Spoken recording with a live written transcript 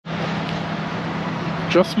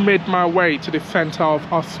Just made my way to the center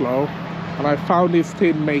of Oslo, and I found this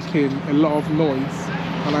thing making a lot of noise,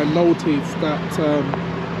 and I noticed that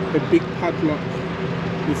a big padlock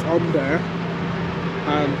is on there,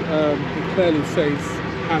 and it clearly says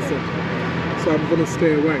hazard, so I'm gonna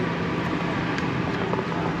stay away.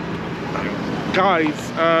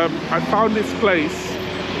 Guys, I found this place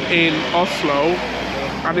in Oslo,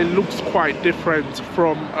 and it looks quite different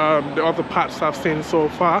from the other parts I've seen so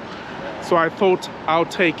far, so I thought I'll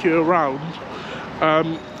take you around.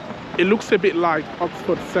 It looks a bit like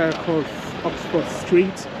Oxford Circus, Oxford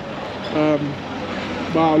Street,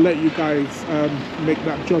 but I'll let you guys make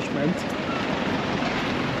that judgment.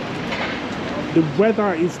 The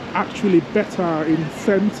weather is actually better in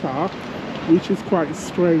center, which is quite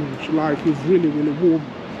strange. Like, it's really warm.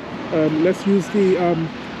 Let's use the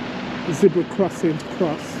zebra crossing to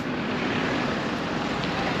cross.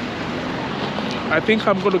 I think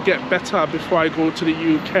I'm going to get better before I go to the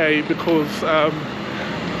UK, because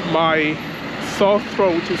my sore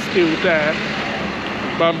throat is still there,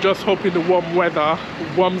 but I'm just hoping the warm weather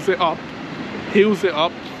warms it up, heals it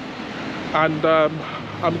up, and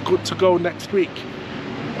I'm good to go next week.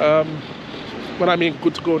 When I mean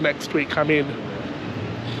good to go next week, I mean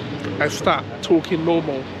I start talking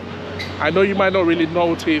normal. I know you might not really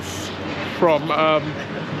notice from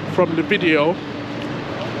the video,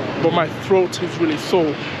 but my throat is really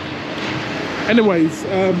sore. Anyways,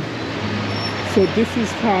 so this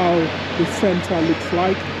is how the center looks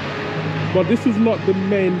like, but this is not the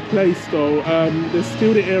main place though. There's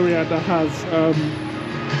still the area that has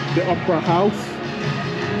the opera house.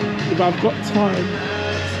 If I've got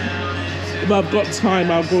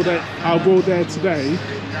time, I'll go there today.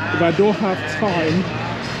 If I don't have time,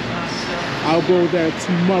 I'll go there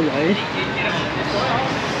tomorrow.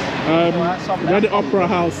 Where the opera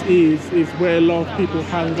house is where a lot of people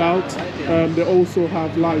hang out. They also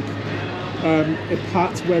have like a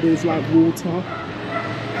part where there's like water,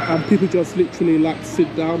 and people just literally like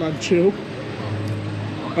sit down and chill.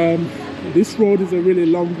 This road is a really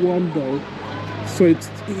long one though, so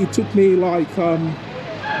it took me like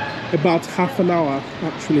about half an hour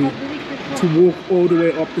actually to walk all the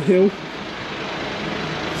way up the hill,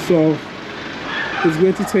 so it's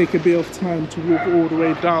going to take a bit of time to walk all the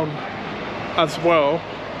way down as well.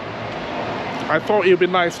 I thought it would be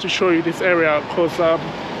nice to show you this area, because I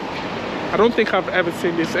don't think I've ever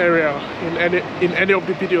seen this area in any of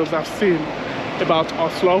the videos I've seen about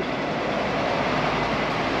Oslo.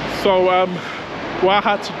 So what I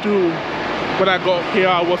had to do when I got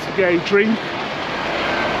here was to get a drink.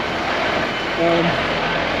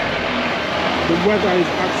 The weather is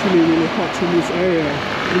actually really hot in this area,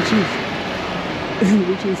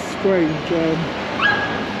 which is strange.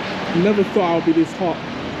 Never thought I would be this hot.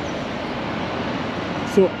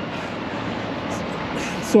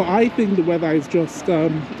 So I think the weather is just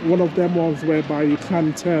one of them ones whereby you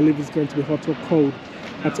can't tell if it's going to be hot or cold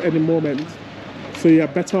at any moment. So you're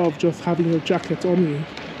better off just having your jacket on you,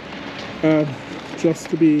 just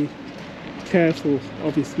to be careful.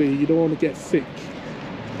 Obviously, you don't want to get sick,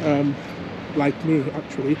 like me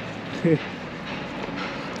actually.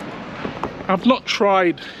 I've not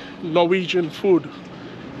tried Norwegian food.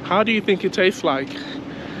 How do you think it tastes like?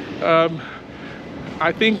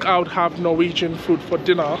 I think I would have Norwegian food for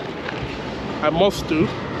dinner. I must do.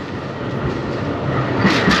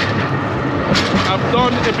 I've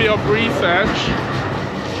done a bit of research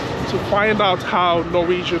to find out how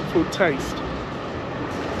Norwegian food tastes.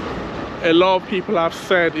 A lot of people have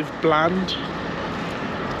said it's bland.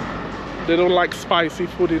 They don't like spicy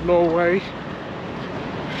food in Norway.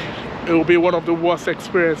 It will be one of the worst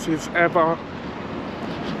experiences ever.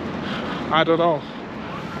 I don't know.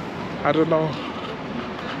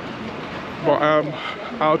 But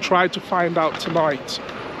I'll try to find out tonight.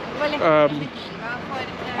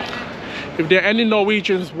 If there are any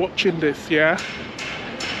Norwegians watching this, yeah,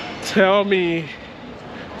 tell me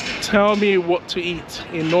what to eat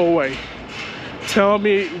in Norway. Tell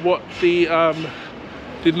me what the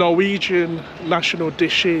Norwegian national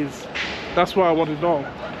dish is. That's what I want to know.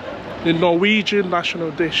 The Norwegian national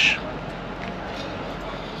dish.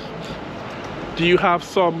 Do you have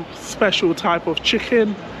some special type of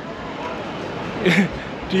chicken?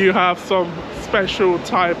 Do you have some special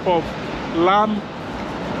type of lamb?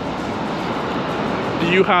 Do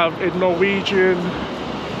you have a Norwegian,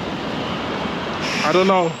 I don't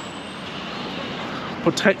know,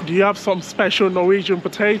 do you have some special Norwegian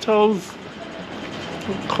potatoes?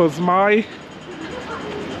 Because my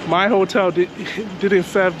hotel didn't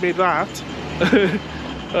serve me that.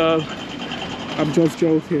 I'm just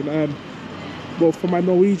joking. But for my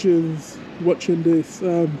Norwegians watching this,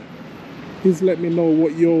 please let me know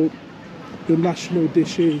what your national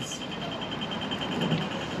dish is.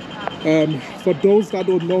 For those that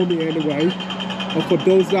don't know me anyway, or for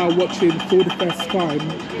those that are watching for the first time,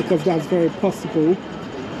 because that's very possible,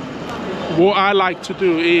 what I like to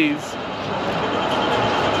do is,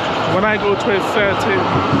 when I go to a certain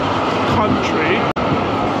country,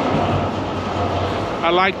 I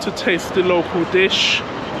like to taste the local dish,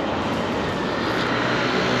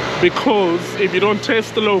 because if you don't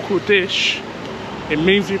taste the local dish, it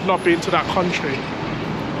means you've not been to that country.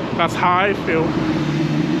 That's how I feel.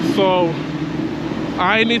 So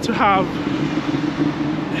I need to have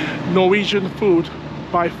Norwegian food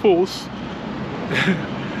by force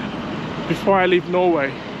before I leave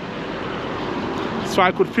Norway, so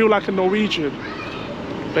I could feel like a Norwegian,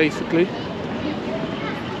 basically.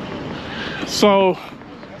 So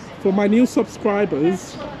for my new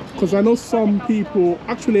subscribers, because I know some people,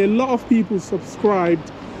 actually a lot of people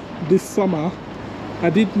subscribed this summer, I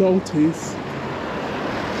did notice.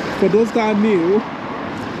 For those that are new,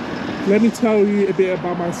 let me tell you a bit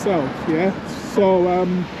about myself, yeah? So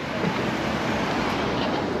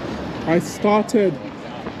I started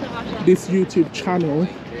this YouTube channel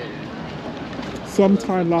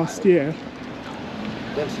sometime last year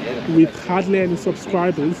with hardly any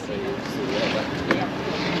subscribers.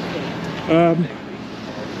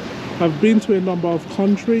 I've been to a number of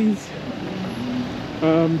countries.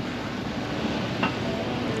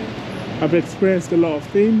 I've experienced a lot of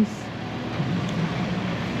things.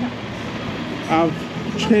 I've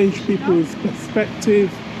changed people's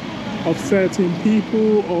perspective of certain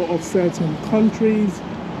people or of certain countries.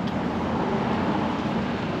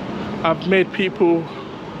 I've made people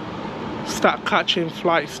start catching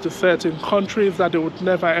flights to certain countries that they would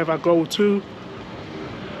never ever go to.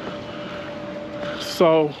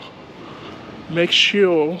 So make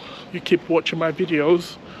sure you keep watching my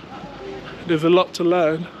videos. There's a lot to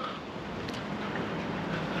learn.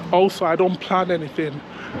 Also, I don't plan anything,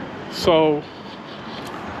 so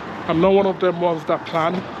I'm not one of them ones that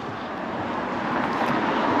plan.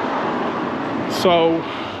 So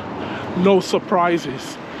no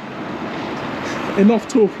surprises. Enough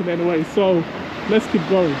talking anyway, so let's keep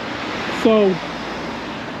going. So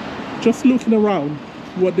just looking around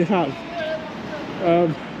what they have,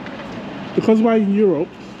 because we're in Europe,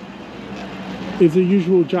 it's the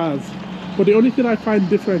usual jazz, but the only thing I find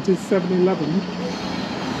different is 7-Eleven.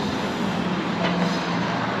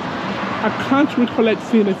 I can't recollect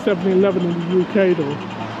seeing a 7-Eleven in the UK though,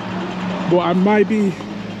 but I might be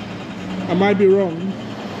wrong.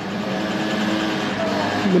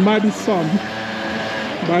 There might be some,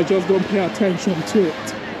 but I just don't pay attention to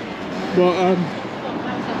it. But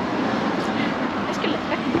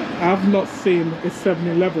I've not seen a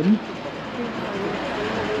 7-Eleven.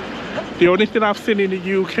 The only thing I've seen in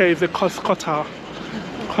the UK is a Costco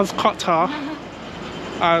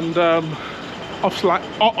and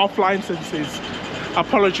off licenses.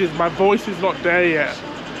 Apologies, my voice is not there yet.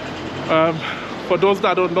 For those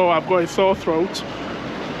that don't know, I've got a sore throat,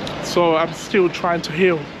 so I'm still trying to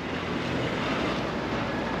heal.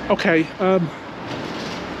 Okay,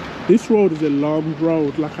 this road is a long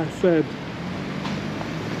road, like I said,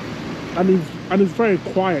 and it's very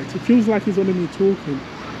quiet. It feels like it's only me talking.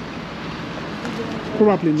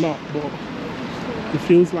 Probably not, but it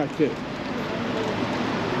feels like it.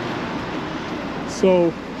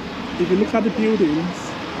 So if you look at the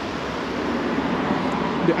buildings,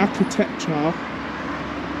 the architecture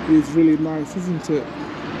is really nice, isn't it?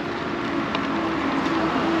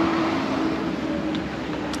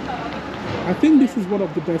 I think this is one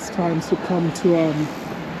of the best times to come to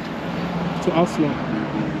Oslo,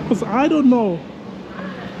 because I don't know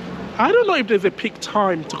if there's a peak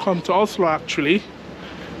time to come to Oslo actually,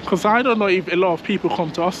 because I don't know if a lot of people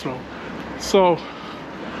come to Oslo. So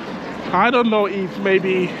I don't know if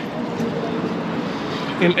maybe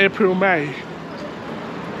in April, May,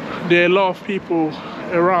 there are a lot of people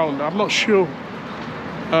around. I'm not sure.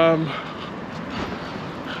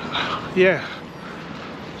 Yeah,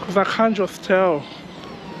 because I can't just tell.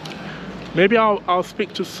 Maybe I'll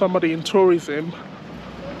speak to somebody in tourism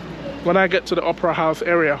when I get to the Opera House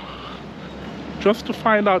area, just to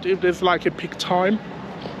find out if there's like a peak time.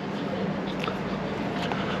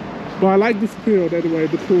 But I like this period anyway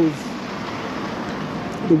because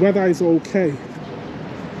the weather is okay.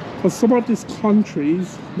 Because some of these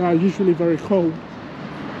countries that are usually very cold,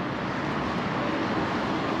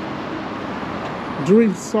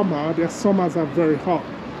 during summer, their summers are very hot.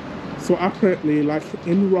 So apparently, like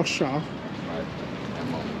in Russia,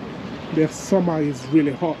 their summer is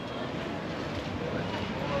really hot.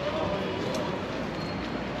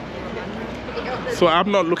 So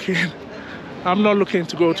I'm not looking I'm not looking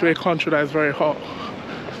to go to a country that is very hot.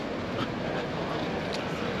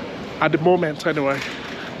 At the moment, anyway.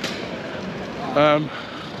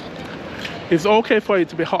 It's okay for it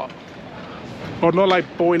to be hot, but not like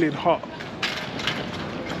boiling hot.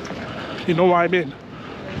 You know what I mean?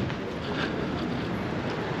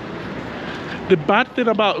 The bad thing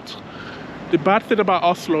about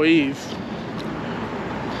Oslo is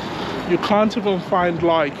you can't even find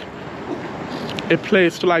like a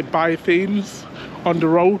place to like buy things on the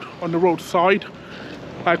roadside.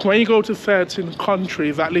 Like when you go to certain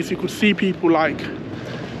countries, at least you could see people like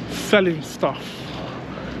selling stuff.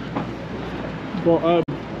 But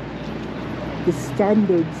the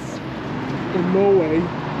standards in Norway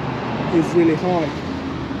is really high.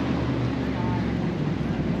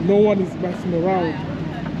 No one is messing around.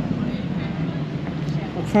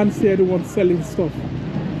 I can't see anyone selling stuff.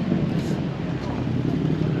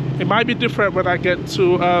 It might be different when I get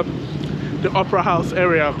to the Opera House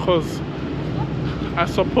area, because I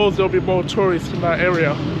suppose there'll be more tourists in that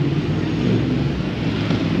area.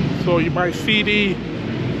 So you might see the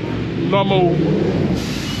normal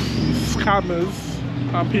scammers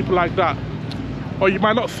and people like that, or you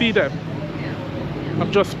might not see them.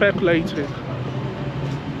 I'm just speculating,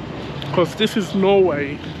 because this is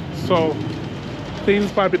Norway, so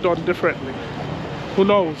things might be done differently. Who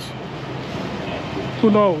knows? Who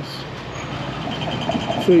knows?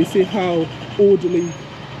 So you see how orderly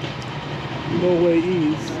Norway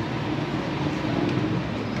is.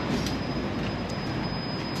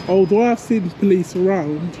 Although I've seen police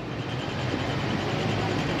around,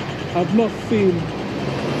 I've not seen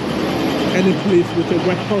any police with a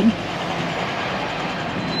weapon,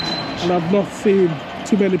 and I've not seen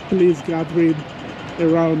too many police gathering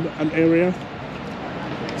around an area.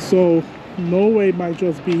 So Norway might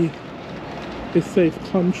just be a safe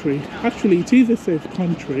country. Actually, it is a safe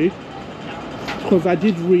country, because I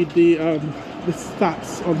did read the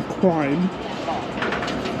stats on crime,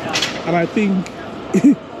 and I think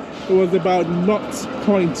it was about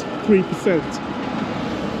 0.3%,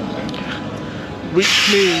 which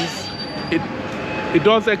means it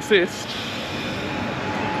does exist,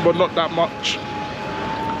 but not that much.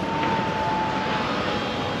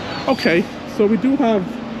 Okay, so we do have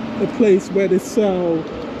a place where they sell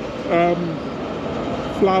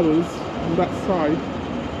flowers on that side.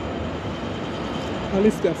 At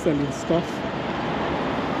least they're selling stuff.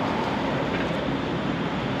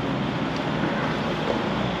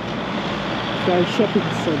 It's a shopping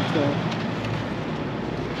center.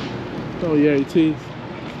 Oh yeah, it is.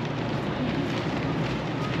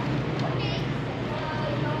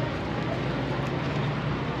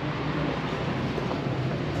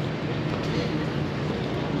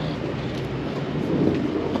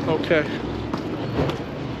 Okay.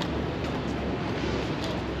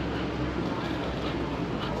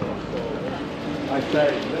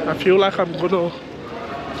 I feel like I'm gonna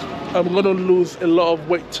lose a lot of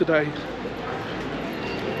weight today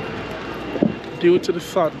due to the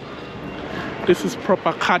sun. This is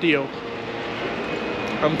proper cardio.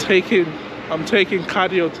 I'm taking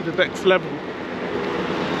cardio to the next level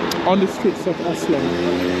on the streets of Oslo.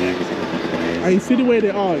 And you see the way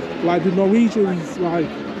they are, like the Norwegians, like,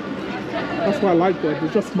 that's why I like them.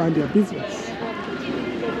 They just mind their business.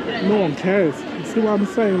 No one cares. You see what I'm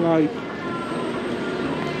saying? Like,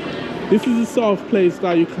 this is the sort of place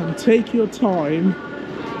that you can take your time,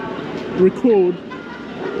 record.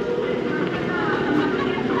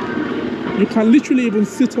 You can literally even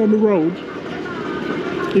sit on the road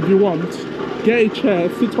if you want. Get a chair,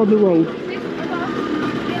 sit on the road,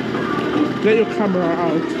 get your camera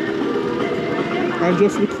out, and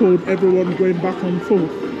just record everyone going back and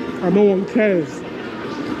forth. And no one cares.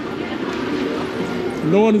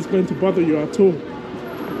 No one is going to bother you at all.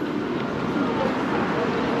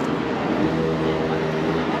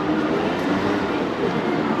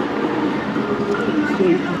 So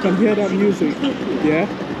you can hear that music, yeah?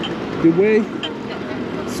 The way,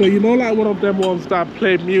 so you know, like one of them ones that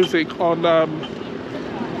play music on a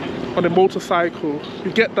motorcycle.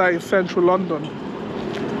 You get that in central London.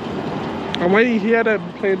 And when you hear them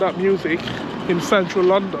playing that music in central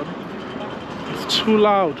London, it's too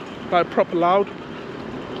loud, like proper loud.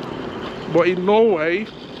 But in Norway,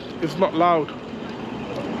 it's not loud.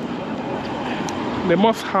 They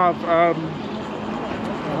must have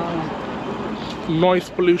noise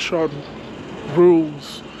pollution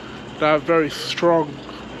rules that are very strong.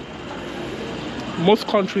 Most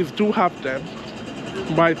countries do have them,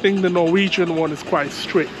 but I think the Norwegian one is quite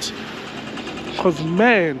strict. Because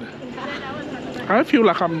man, I feel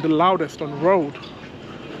like I'm the loudest on the road.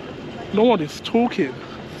 No one is talking.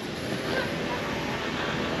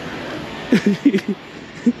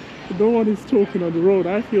 No one is talking on the road.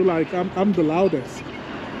 I feel like I'm the loudest.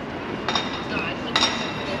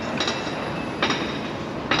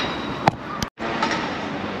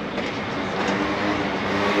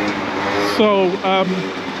 So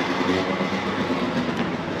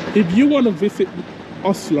if you want to visit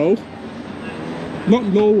Oslo, not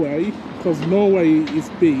Norway, because Norway is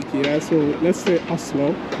big, yeah, so let's say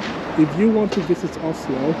Oslo. If you want to visit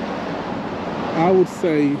Oslo, I would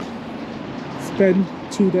say spend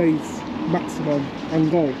 2 days maximum and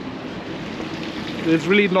go. There's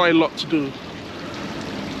really not a lot to do.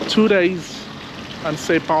 2 days and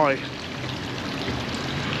say bye.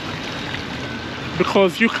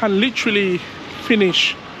 Because you can literally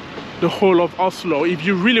finish the whole of Oslo if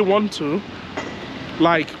you really want to.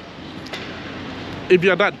 Like, if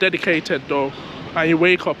you're that dedicated though, and you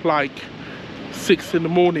wake up like 6 in the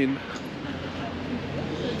morning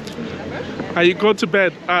and you go to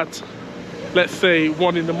bed at, let's say,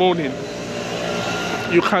 1 in the morning,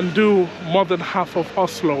 you can do more than half of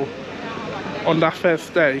Oslo on that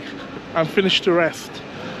first day and finish the rest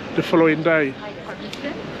the following day.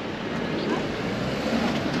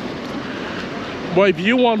 But if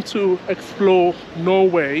you want to explore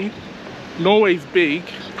Norway, Norway is big.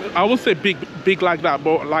 I won't say big like that,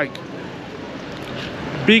 but like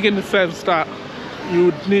big in the sense that you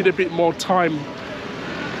would need a bit more time.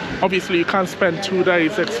 Obviously, you can't spend 2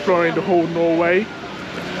 days exploring the whole Norway.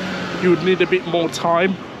 You would need a bit more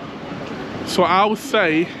time. So I would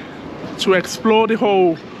say to explore the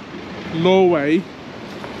whole Norway,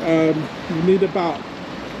 you need about,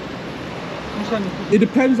 it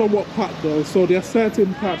depends on what part though. So there are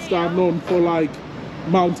certain parts that are known for like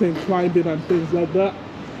mountain climbing and things like that.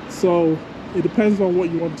 So it depends on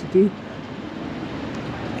what you want to do.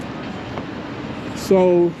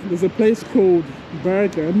 So there's a place called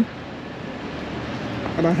Bergen,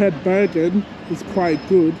 and I heard Bergen is quite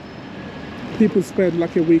good. People spend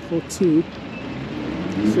like a week or 2,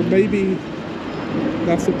 so maybe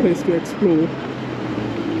that's a place to explore.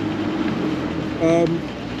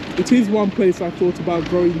 It is one place I thought about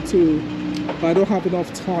going to, but I don't have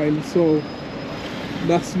enough time, so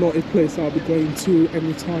that's not a place I'll be going to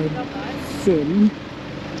anytime soon.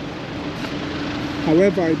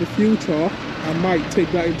 However, in the future, I might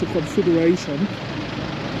take that into consideration.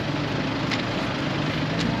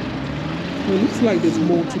 It looks like there's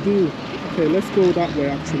more to do. Okay, let's go that way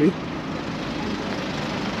actually.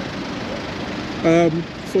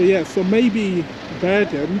 So yeah, so maybe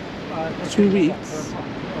Bergen, 2 weeks.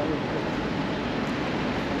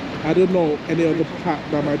 I don't know any other part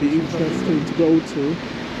that might be interesting to go to,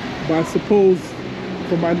 but I suppose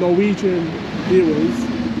for my Norwegian viewers,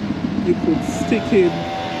 you could stick in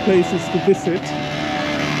places to visit.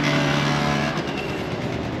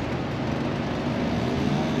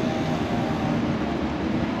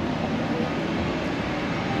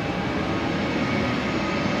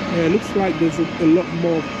 Yeah, it looks like there's a lot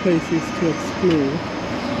more places to explore.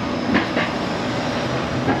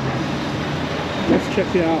 Let's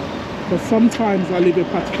check it out. But sometimes I leave a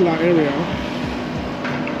particular area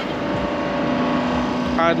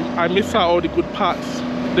and I miss out all the good parts.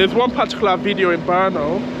 There's one particular video in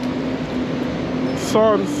Brno.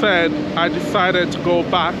 Someone said I decided to go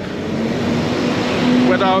back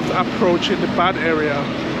when I was approaching the bad area.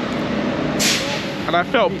 And I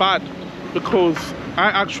felt bad because I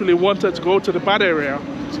actually wanted to go to the bad area.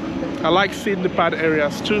 I like seeing the bad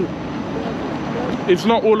areas too. It's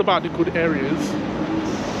not all about the good areas.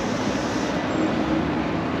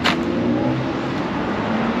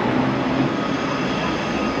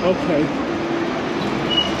 Okay.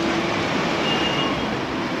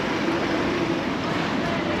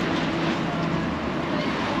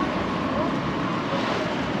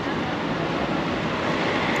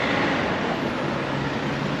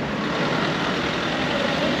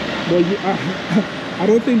 Well, I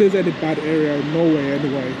don't think there's any bad area in Norway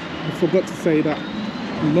anyway. I forgot to say that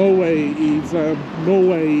Norway is a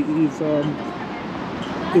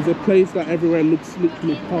place that everywhere looks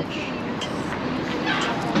literally posh.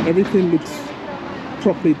 Everything looks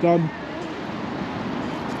properly done.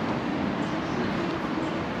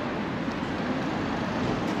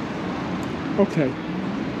 Okay,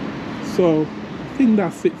 so I think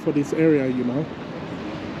that's it for this area, you know.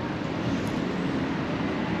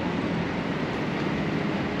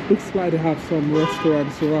 Looks like they have some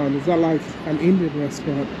restaurants around. Is that like an Indian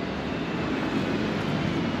restaurant?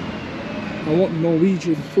 I want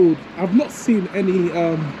Norwegian food. I've not seen any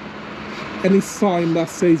sign that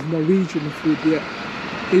says Norwegian food yet.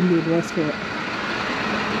 Indian restaurant.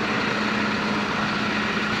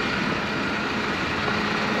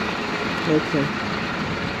 Okay.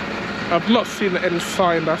 I've not seen any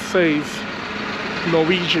sign that says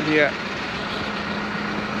Norwegian yet.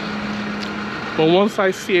 But once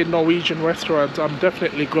I see a Norwegian restaurant, I'm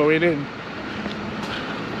definitely going in.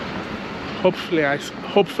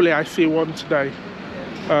 Hopefully I see one today.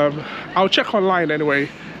 I'll check online anyway,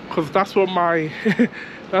 because that's what my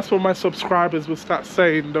that's what my subscribers will start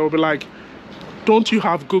saying. They'll be like, don't you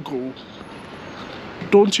have Google?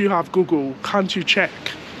 Don't you have Google? Can't you check?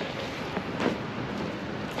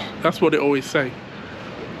 That's what they always say.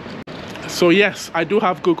 So yes, I do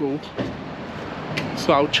have Google,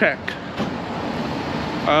 so I'll check.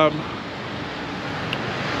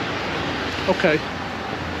 Okay.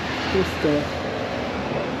 What's there?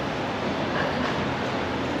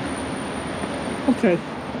 Okay.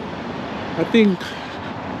 I think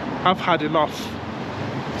I've had enough.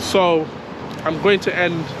 So I'm going to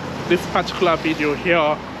end this particular video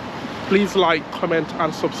here. Please like, comment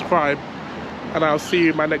and subscribe, and I'll see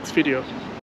you in my next video.